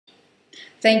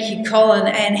Thank you, Colin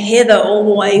and Heather, all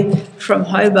the way from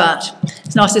Hobart.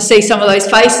 It's nice to see some of those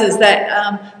faces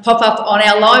that pop up on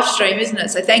our live stream, isn't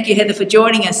it? So thank you, Heather, for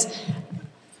joining us.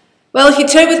 Well, if you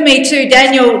turn with me to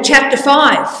Daniel chapter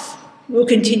 5, we'll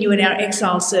continue in our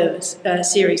Exile series.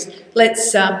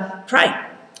 Let's pray.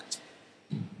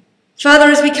 Father,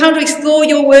 as we come to explore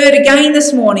your word again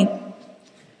this morning,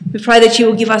 we pray that you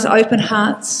will give us open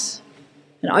hearts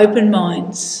and open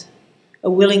minds,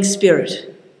 a willing spirit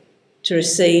to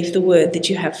receive the word that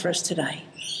you have for us today.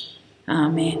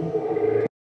 Amen.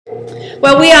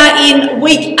 Well, we are in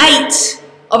week 8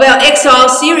 of our Exile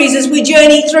series as we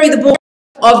journey through the book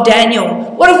of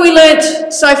Daniel. What have we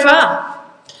learnt so far?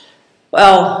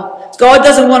 Well, God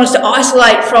doesn't want us to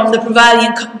isolate from the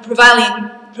prevailing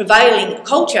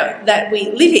culture that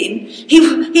we live in.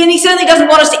 He certainly doesn't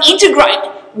want us to integrate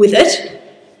with it.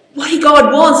 What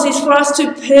God wants is for us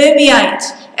to permeate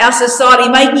our society,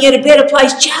 making it a better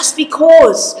place just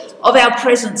because of our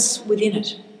presence within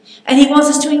it. And he wants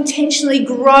us to intentionally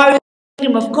grow the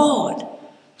kingdom of God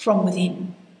from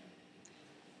within.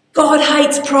 God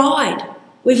hates pride.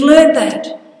 We've learned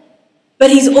that.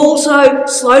 But he's also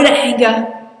slow to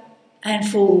anger and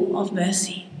full of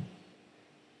mercy.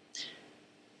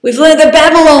 We've learned that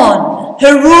Babylon,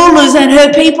 her rulers and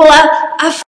her people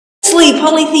are falsely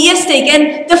polytheistic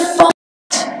and defiant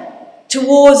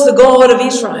towards the God of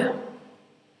Israel.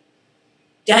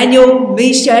 Daniel,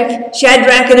 Meshach,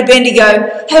 Shadrach and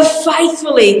Abednego have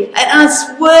faithfully and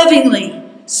unswervingly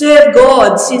served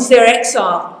God since their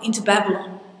exile into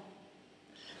Babylon.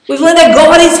 We've learned that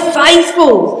God is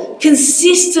faithful,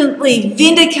 consistently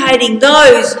vindicating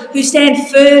those who stand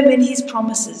firm in his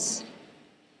promises.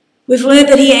 We've learned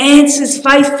that he answers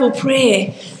faithful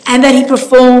prayer and that he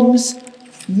performs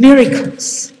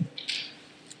miracles.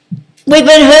 We've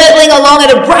been hurtling along at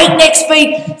a breakneck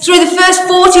speed through the first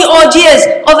 40-odd years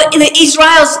of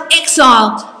Israel's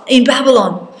exile in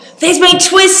Babylon. There's been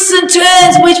twists and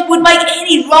turns which would make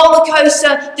any roller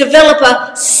coaster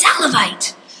developer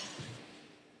salivate.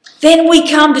 Then we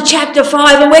come to chapter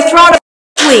 5 and we're thrown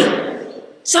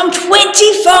some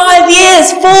 25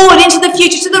 years forward into the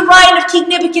future to the reign of King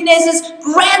Nebuchadnezzar's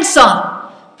grandson,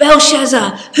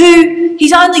 Belshazzar, who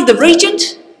he's only the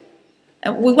regent.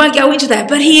 And we won't go into that,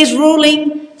 but he is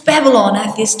ruling Babylon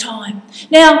at this time.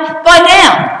 Now, by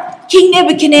now, King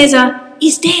Nebuchadnezzar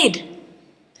is dead.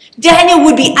 Daniel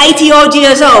would be 80-odd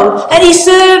years old, and he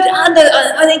served under,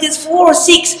 I think it's 4 or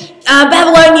 6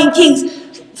 Babylonian kings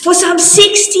for some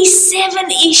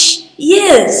 67-ish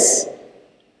years.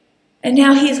 And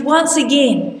now he is once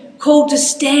again called to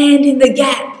stand in the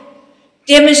gap,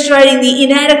 demonstrating the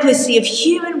inadequacy of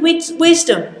human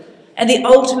wisdom and the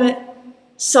ultimate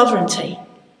sovereignty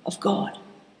of God.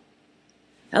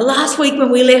 Now, last week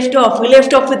when we left off with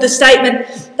the statement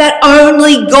that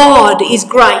only God is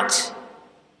great.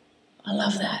 I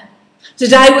love that.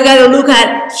 Today we're going to look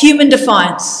at human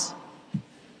defiance,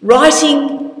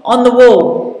 writing on the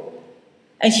wall,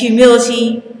 and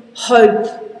humility, hope,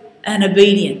 and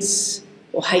obedience,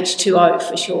 or H2O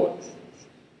for short.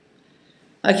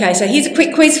 Okay, so here's a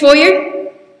quick quiz for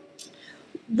you.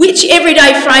 Which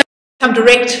everyday phrase come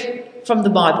direct from the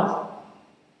Bible?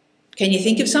 Can you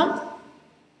think of some?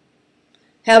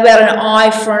 How about an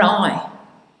eye for an eye?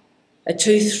 A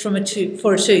tooth for a tooth?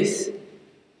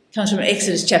 Comes from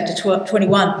Exodus chapter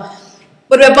 21.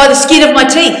 What about by the skin of my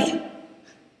teeth?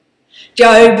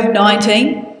 Job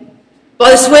 19.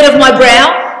 By the sweat of my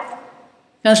brow?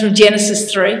 Comes from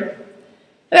Genesis 3. How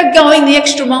about going the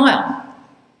extra mile?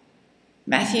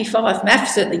 Matthew 5. Math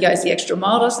certainly goes the extra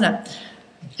mile, doesn't it?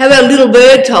 How about a little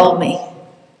bird told me?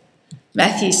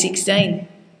 Matthew 16.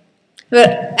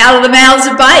 But out of the mouths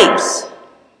of babes.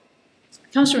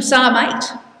 It comes from Psalm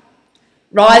 8.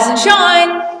 Rise and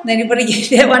shine. Anybody get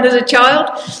that one as a child?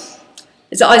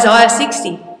 It's Isaiah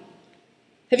 60.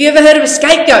 Have you ever heard of a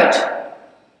scapegoat?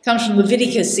 It comes from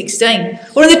Leviticus 16.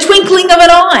 Or in the twinkling of an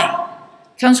eye.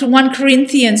 It comes from 1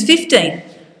 Corinthians 15.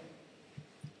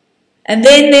 And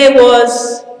then there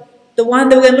was the one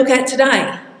that we're going to look at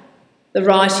today. The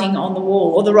writing on the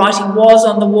wall, or the writing was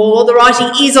on the wall, or the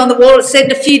writing is on the wall. It's said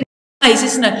in a few ways,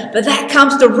 isn't it? But that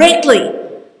comes directly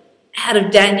out of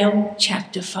Daniel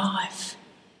chapter 5.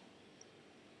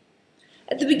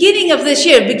 At the beginning of this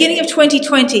year, beginning of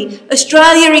 2020,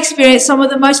 Australia experienced some of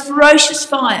the most ferocious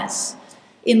fires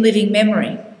in living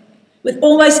memory, with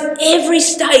almost every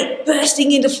state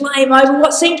bursting into flame over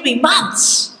what seemed to be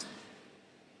months.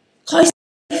 Close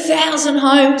to 1,000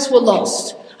 homes were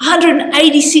lost.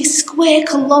 186 square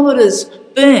kilometres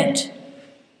burnt,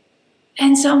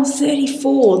 and some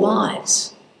 34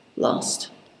 lives lost.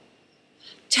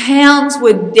 Towns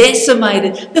were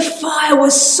decimated. The fire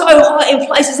was so hot in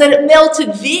places that it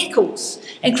melted vehicles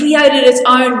and created its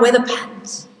own weather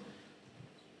patterns.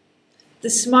 The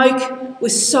smoke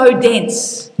was so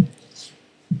dense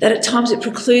that at times it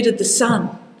precluded the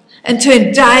sun and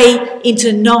turned day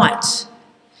into night,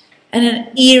 and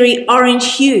an eerie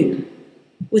orange hue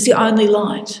was the only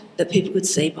light that people could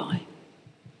see by.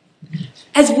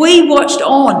 As we watched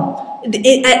on at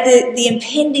the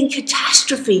impending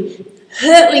catastrophe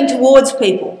hurtling towards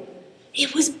people,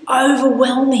 it was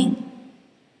overwhelming.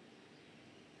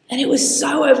 And it was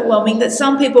so overwhelming that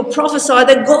some people prophesied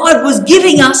that God was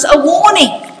giving us a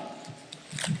warning.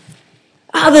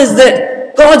 Others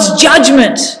that God's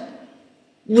judgment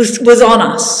was on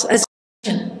us.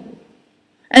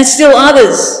 And still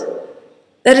others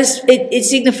that it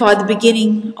signified the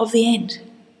beginning of the end.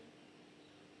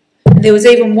 And there was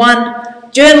even one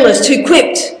journalist who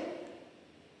quipped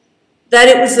that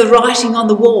it was the writing on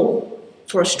the wall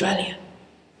for Australia.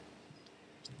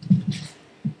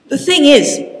 The thing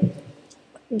is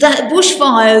that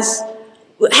bushfires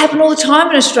happen all the time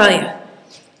in Australia.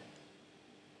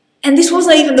 And this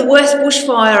wasn't even the worst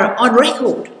bushfire on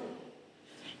record.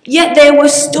 Yet there were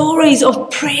stories of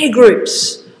prayer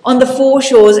groups on the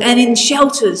foreshores and in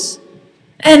shelters,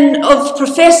 and of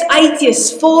professed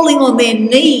atheists falling on their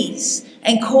knees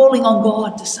and calling on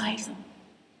God to save them.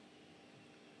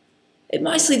 It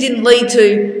mostly didn't lead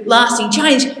to lasting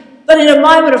change, but in a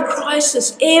moment of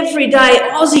crisis, everyday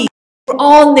Aussies were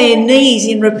on their knees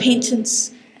in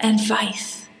repentance and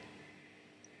faith.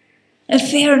 And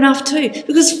fair enough too,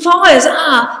 because fires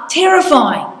are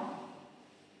terrifying,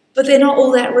 but they're not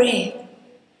all that rare.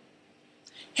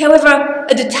 However,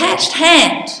 a detached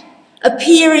hand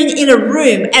appearing in a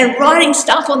room and writing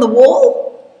stuff on the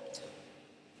wall,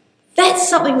 that's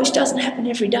something which doesn't happen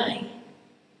every day.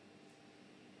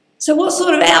 So what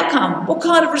sort of outcome, what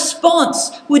kind of response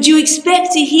would you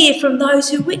expect to hear from those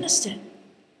who witnessed it?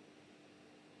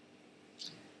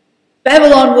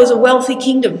 Babylon was a wealthy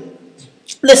kingdom.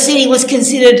 The city was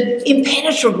considered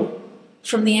impenetrable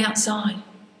from the outside.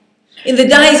 In the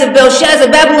days of Belshazzar,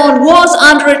 Babylon was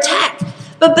under attack,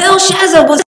 but Belshazzar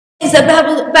was convinced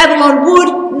that Babylon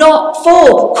would not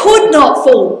fall, could not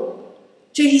fall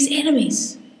to his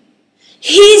enemies.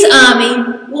 His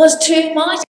army was too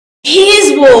mighty.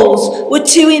 His walls were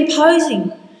too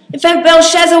imposing. In fact,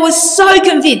 Belshazzar was so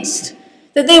convinced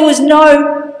that there was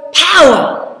no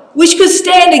power which could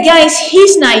stand against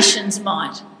his nation's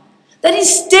might, that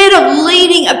instead of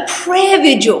leading a prayer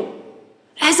vigil,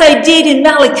 as they did in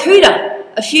Malakuta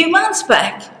a few months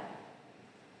back,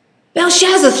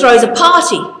 Belshazzar throws a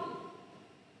party.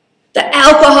 The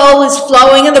alcohol is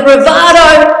flowing and the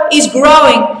bravado is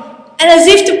growing. And as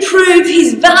if to prove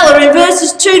his valour, in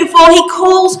verses 2 to 4, he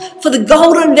calls for the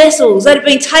golden vessels that have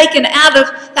been taken out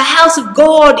of the house of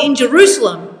God in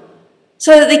Jerusalem,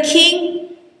 so that the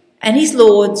king and his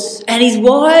lords and his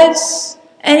wives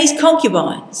and his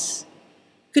concubines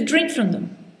could drink from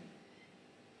them.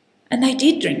 And they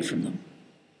did drink from them.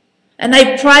 And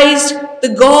they praised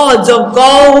the gods of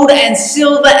gold and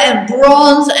silver and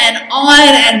bronze and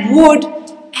iron and wood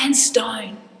and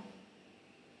stone.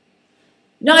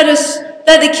 Notice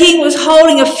that the king was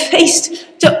holding a feast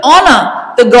to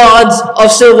honour the gods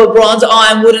of silver, bronze,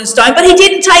 iron, wood and stone, but he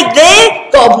didn't take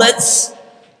their goblets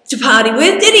to party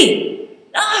with, did he?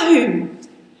 No.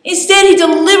 Instead, he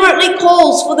deliberately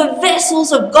calls for the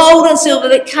vessels of gold and silver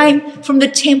that came from the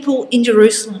temple in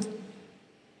Jerusalem.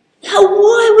 Now,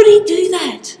 why would he do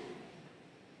that?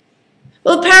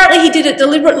 Well, apparently he did it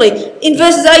deliberately. In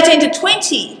verses 18 to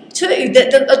 22,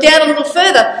 down a little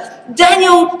further,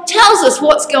 Daniel tells us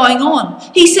what's going on.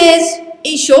 He says,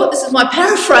 in short, this is my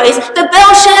paraphrase, that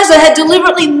Belshazzar had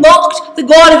deliberately mocked the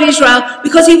God of Israel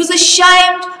because he was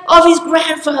ashamed of his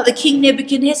grandfather, King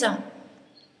Nebuchadnezzar.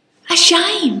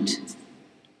 Ashamed.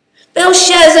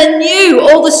 Belshazzar knew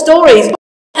all the stories of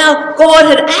how God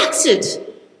had acted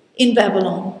in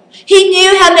Babylon. He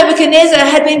knew how Nebuchadnezzar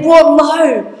had been brought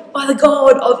low by the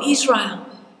God of Israel.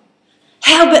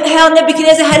 How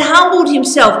Nebuchadnezzar had humbled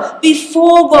himself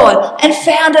before God and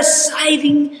found a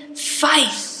saving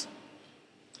faith.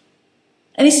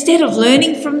 And instead of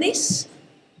learning from this,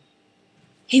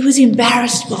 he was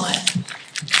embarrassed by it.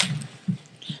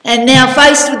 And now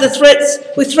faced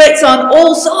with threats on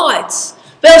all sides,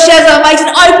 Belshazzar makes an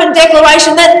open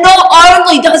declaration that not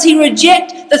only does he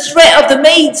reject the threat of the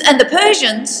Medes and the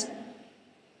Persians,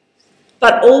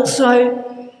 but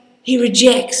also he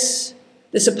rejects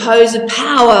the supposed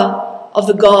power of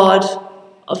the God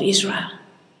of Israel.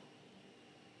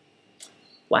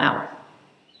 Wow.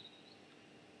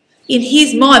 In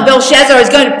his mind, Belshazzar is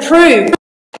going to prove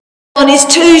Babylon is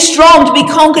too strong to be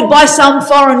conquered by some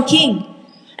foreign king,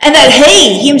 and that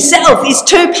he himself is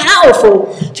too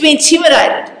powerful to be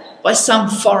intimidated by some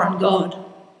foreign god.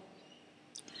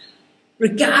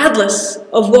 Regardless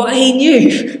of what he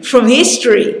knew from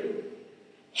history,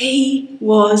 he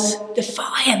was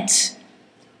defiant.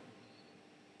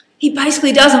 He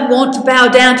basically doesn't want to bow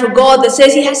down to a God that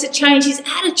says he has to change his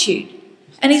attitude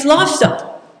and his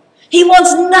lifestyle. He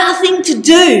wants nothing to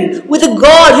do with a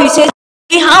God who says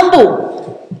be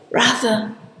humble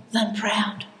rather than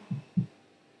proud,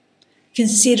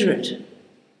 considerate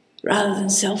rather than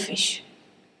selfish.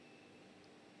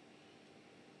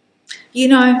 You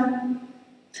know,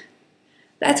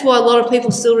 that's why a lot of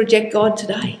people still reject God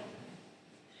today.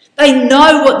 They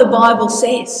know what the Bible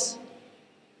says.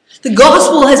 The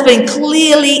gospel has been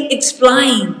clearly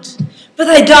explained, but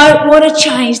they don't want to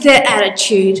change their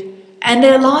attitude and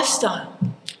their lifestyle.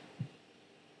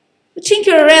 We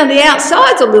tinker around the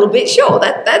outsides a little bit, sure,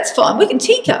 that's fine, we can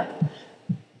tinker.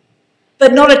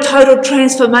 But not a total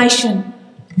transformation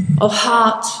of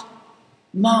heart,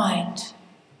 mind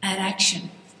and action.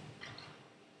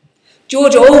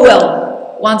 George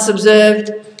Orwell once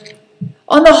observed,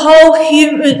 on the whole,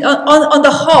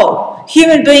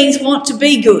 human beings want to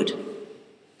be good,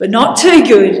 but not too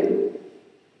good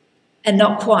and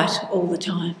not quite all the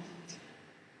time.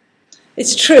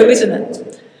 It's true, isn't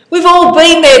it? We've all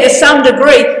been there to some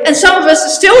degree, and some of us are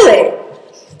still there,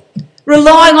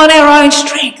 relying on our own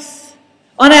strength,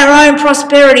 on our own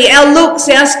prosperity, our looks,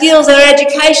 our skills, our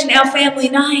education, our family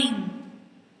name,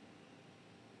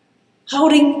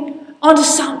 holding onto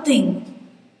something,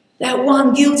 that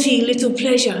one guilty little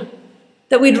pleasure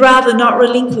that we'd rather not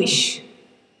relinquish,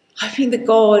 hoping that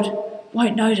God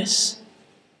won't notice.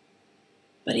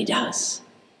 But he does.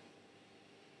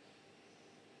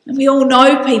 And we all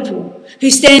know people who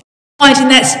stand in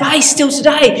that space still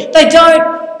today. They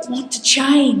don't want to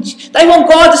change. They want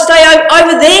God to stay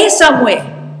over there somewhere.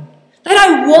 They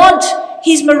don't want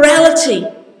his morality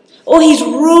or his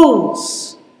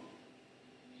rules.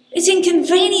 It's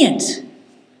inconvenient.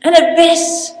 And at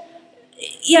best,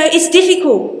 it's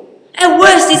difficult. At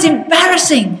worst, it's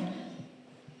embarrassing.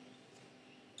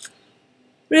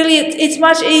 Really, it's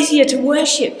much easier to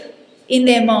worship in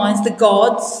their minds the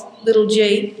gods, little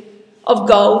g, of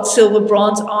gold, silver,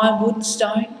 bronze, iron, wood and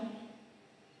stone,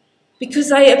 because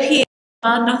they appear to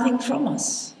demand nothing from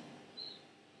us.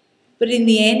 But in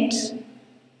the end,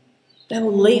 they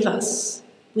will leave us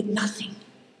with nothing.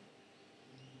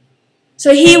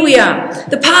 So here we are.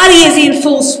 The party is in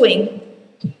full swing,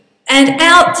 and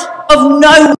out of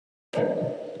nowhere,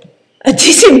 a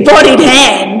disembodied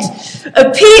hand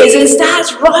appears and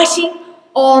starts writing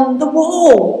on the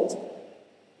wall.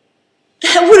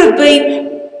 That would have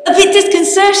been a bit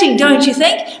disconcerting, don't you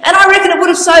think? And I reckon it would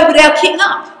have sobered our king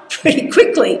up pretty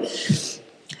quickly.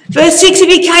 Verse 6, he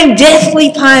became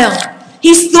deathly pale.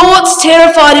 His thoughts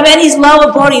terrified him and his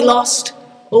lower body lost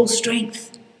all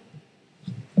strength.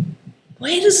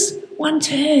 Where does one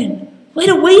turn? Where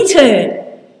do we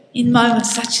turn in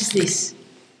moments such as this?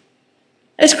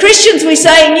 As Christians, we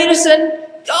say in unison,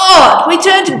 God, we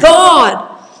turn to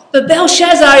God. But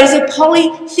Belshazzar is a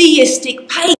polytheistic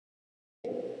pagan.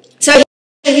 So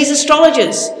his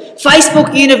astrologers,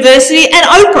 Facebook University and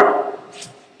Oprah.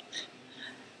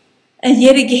 And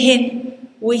yet again,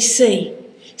 we see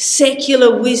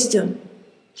secular wisdom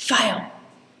fail.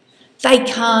 They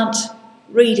can't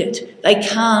read it. They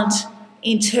can't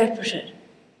interpret it.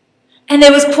 And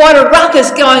there was quite a ruckus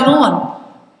going on.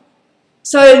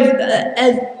 So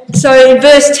in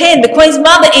verse 10, the Queen's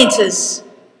mother enters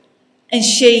and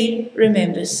she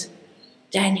remembers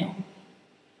Daniel.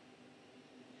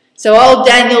 So old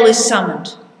Daniel is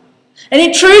summoned. And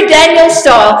in true Daniel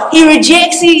style, he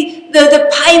rejects the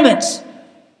payment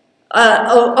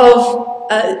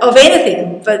of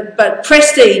anything but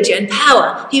prestige and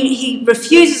power. He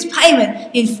refuses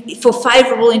payment for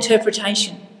favourable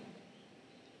interpretation.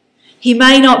 He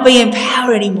may not be in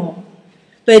power anymore,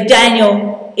 but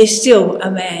Daniel is still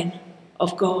a man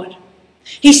of God.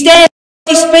 He stands,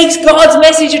 he speaks God's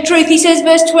message of truth. He says,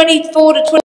 verse 24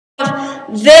 to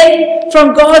 25, then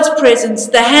from God's presence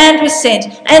the hand was sent,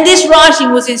 and this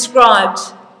writing was inscribed.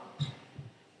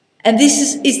 And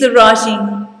this is the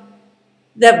writing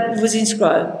that was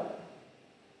inscribed.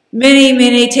 Many,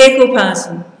 many tekel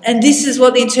parson. And this is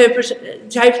what the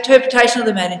interpretation of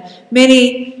the matter.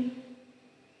 Many,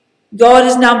 God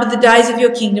has numbered the days of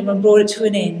your kingdom and brought it to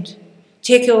an end.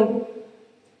 Tekel,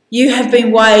 you have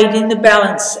been weighed in the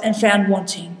balance and found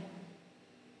wanting.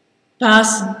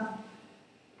 Parson,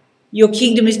 your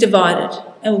kingdom is divided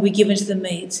and will be given to the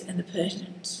Medes and the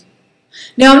Persians.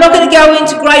 Now, I'm not going to go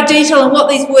into great detail on what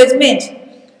these words meant,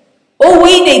 All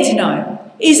we need to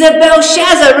know is that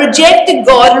Belshazzar rejected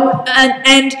God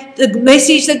and the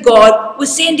message that God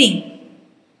was sending.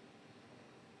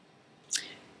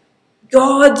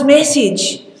 God's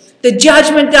message. The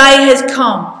judgment day has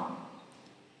come.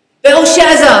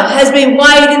 Belshazzar has been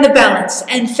weighed in the balance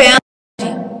and found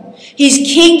wanting. His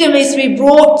kingdom is to be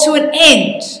brought to an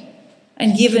end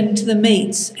and given to the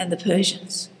Medes and the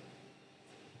Persians.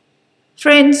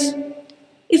 Friends,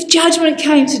 if judgment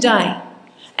came today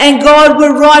and God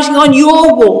were writing on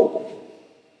your wall,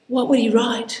 what would he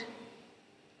write?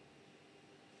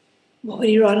 What would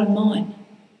he write on mine?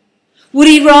 Would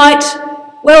he write,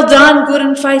 "Well done, good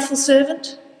and faithful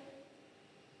servant"?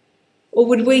 Or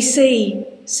would we see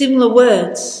similar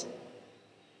words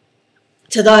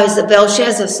to those that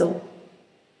Belshazzar saw?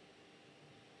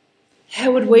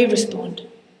 How would we respond?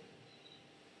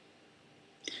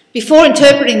 Before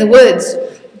interpreting the words,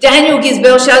 Daniel gives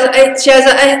Belshazzar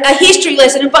a history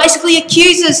lesson and basically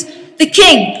accuses the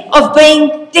king of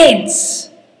being dense.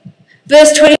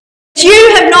 Verse 20,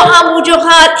 "You have not humbled your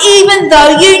heart even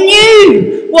though you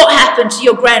knew what happened to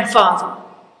your grandfather."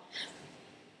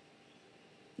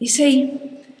 You see,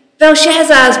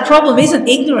 Belshazzar's problem isn't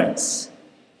ignorance.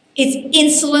 It's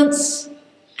insolence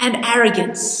and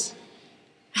arrogance.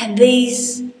 And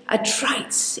these are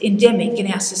traits endemic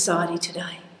in our society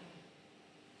today.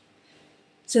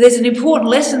 So there's an important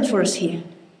lesson for us here.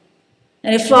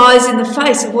 And it flies in the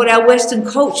face of what our Western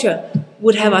culture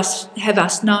would have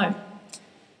us know.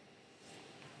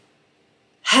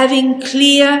 Having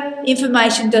clear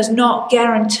information does not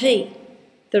guarantee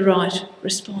the right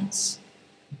response.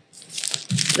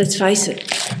 Let's face it.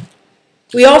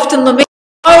 We often lament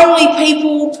only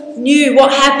people knew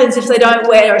what happens if they don't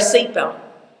wear a seatbelt.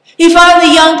 If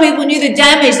only young people knew the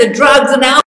damage that drugs and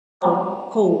alcohol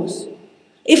cause.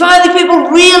 If only people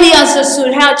really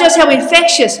understood just how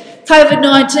infectious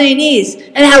COVID-19 is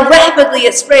and how rapidly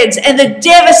it spreads and the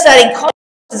devastating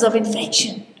consequences of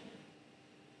infection.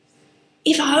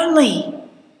 If only.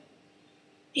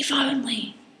 If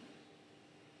only.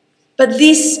 But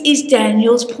this is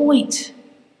Daniel's point.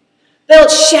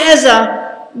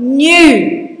 Belshazzar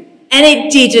knew, and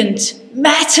it didn't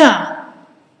matter.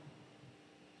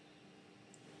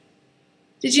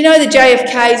 Did you know that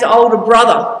JFK's older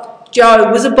brother,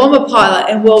 Joe, was a bomber pilot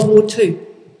in World War II?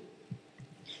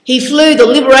 He flew the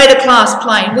Liberator class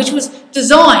plane, which was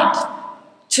designed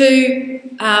to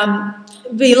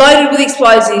be loaded with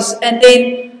explosives, and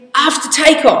then after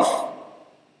takeoff,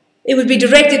 it would be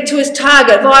directed to its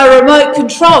target via remote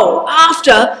control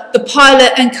after the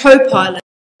pilot and co-pilot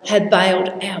had bailed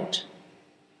out.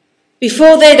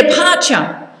 Before their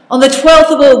departure, on the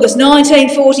 12th of August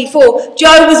 1944,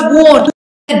 Joe was warned that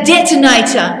the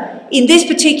detonator in this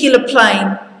particular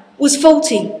plane was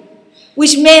faulty,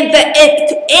 which meant that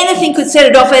anything could set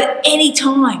it off at any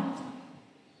time,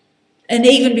 and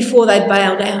even before they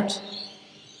bailed out.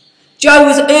 Joe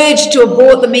was urged to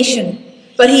abort the mission,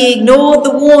 but he ignored the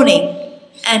warning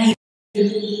and he flew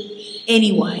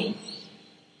anyway.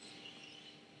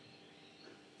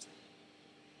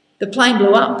 The plane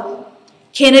blew up.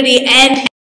 Kennedy and his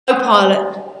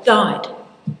co-pilot died.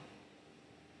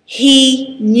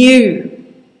 He knew.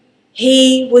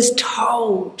 He was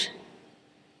told,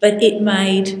 but it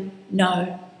made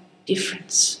no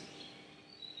difference.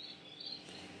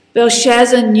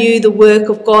 Belshazzar knew the work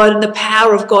of God and the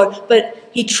power of God, but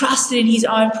he trusted in his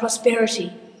own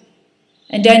prosperity.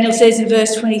 And Daniel says in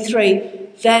verse 23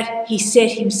 that he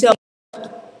set himself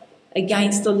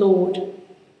against the Lord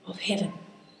of heaven.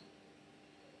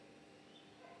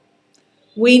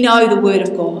 We know the word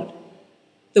of God,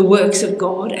 the works of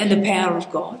God and the power of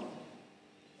God.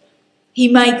 He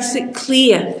makes it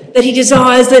clear that he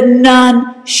desires that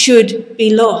none should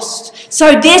be lost.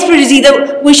 So desperate is he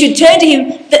that we should turn to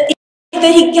him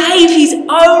that he gave his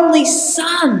only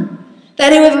Son,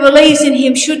 that whoever believes in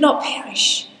him should not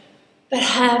perish, but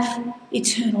have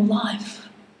eternal life.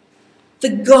 The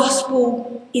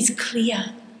gospel is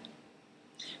clear.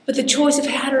 But the choice of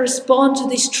how to respond to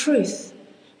this truth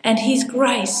and his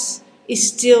grace is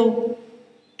still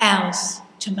ours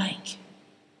to make.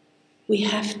 We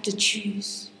have to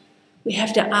choose. We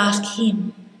have to ask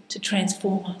him to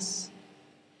transform us.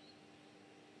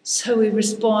 So we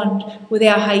respond with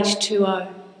our H2O,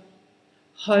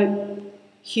 hope,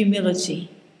 humility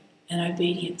and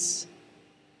obedience.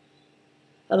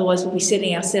 Otherwise we'll be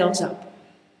setting ourselves up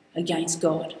against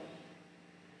God.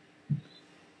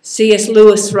 C.S.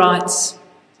 Lewis writes,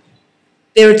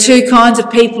 "There are two kinds of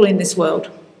people in this world.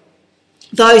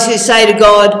 Those who say to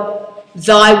God,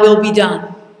 'Thy will be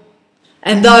done,'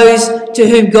 and those to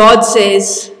whom God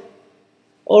says,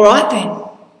 'All right then,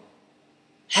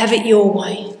 have it your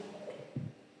way.'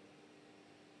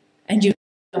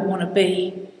 don't want to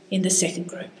be in the second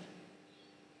group.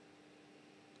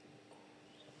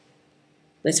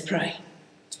 Let's pray.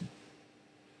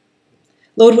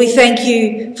 Lord, we thank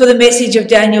you for the message of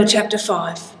Daniel chapter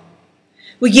 5.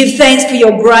 We give thanks for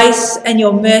your grace and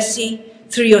your mercy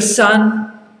through your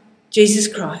Son, Jesus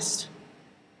Christ.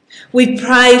 We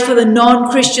pray for the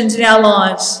non-Christians in our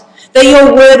lives, that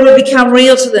your word would become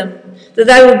real to them, that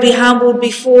they would be humbled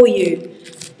before you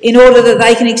in order that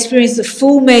they can experience the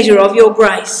full measure of your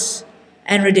grace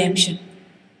and redemption.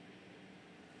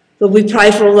 Lord, we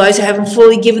pray for all those who haven't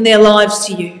fully given their lives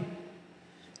to you.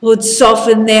 Lord,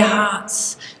 soften their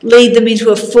hearts, lead them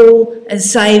into a full and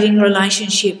saving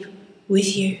relationship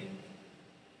with you.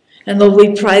 And Lord,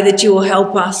 we pray that you will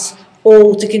help us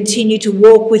all to continue to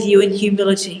walk with you in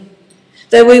humility,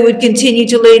 that we would continue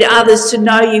to lead others to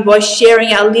know you by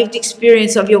sharing our lived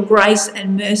experience of your grace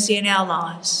and mercy in our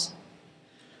lives.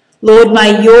 Lord,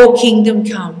 may your kingdom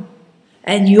come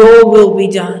and your will be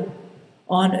done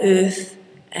on earth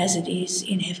as it is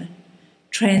in heaven.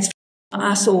 Transform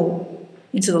us all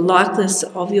into the likeness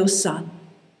of your Son,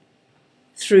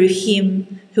 through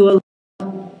him who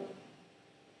alone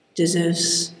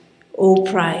deserves all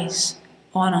praise,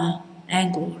 honour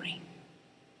and glory.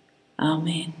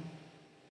 Amen.